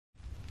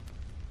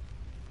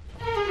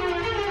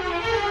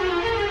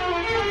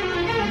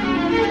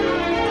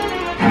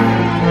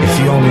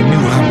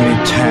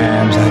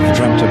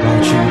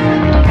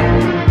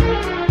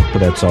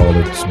that's all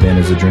it's been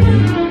is a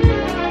dream.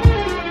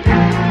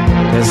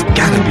 There's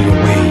gotta be a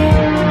way,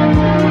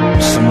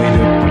 some way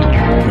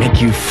to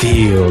make you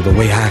feel the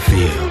way I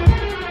feel.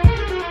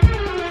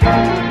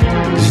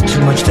 Is it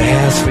too much to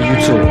ask for you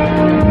to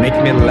make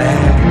me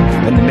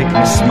laugh and to make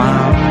me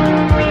smile?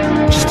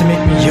 Just to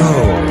make me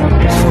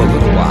yours for a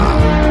little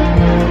while,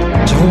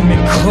 to hold me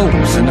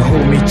close and to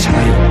hold me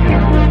tight.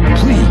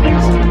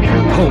 Please,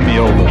 hold me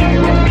over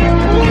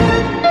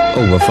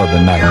for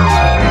the night.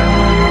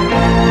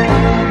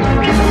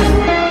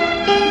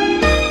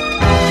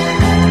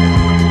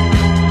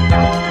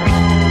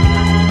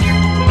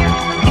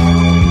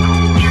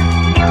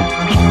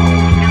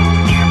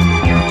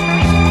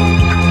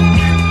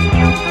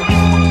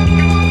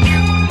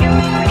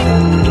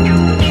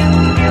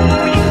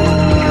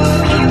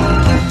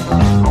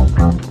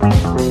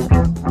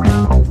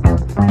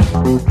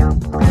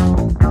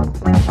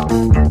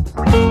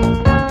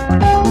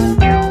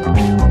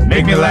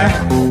 Make me laugh,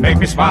 make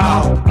me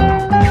smile,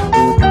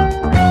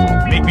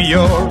 make me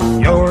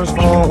yours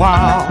for a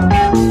while.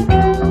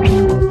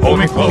 Hold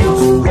me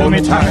close, hold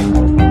me tight,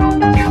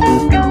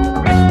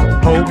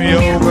 hold me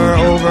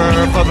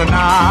over for the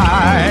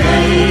night.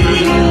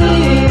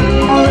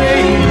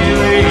 Lady,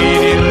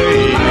 lady,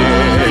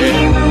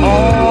 lady,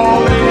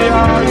 oh lady,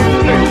 are you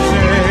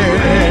patient?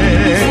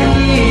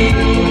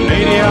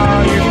 Lady,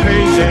 are you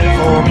patient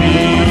for me?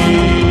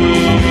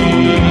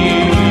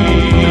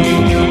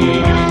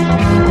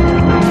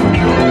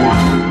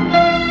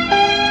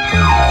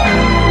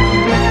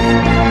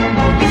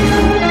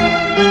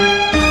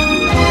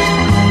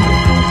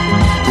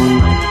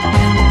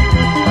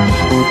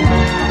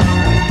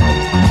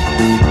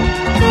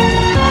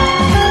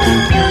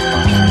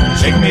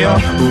 Take me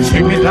up,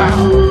 take me down,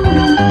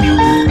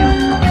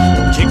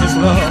 take this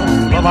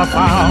love I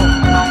found.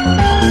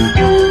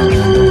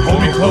 Hold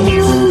me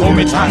close, hold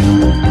me tight,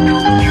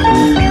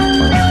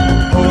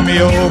 hold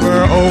me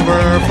over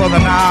for the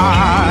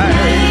night.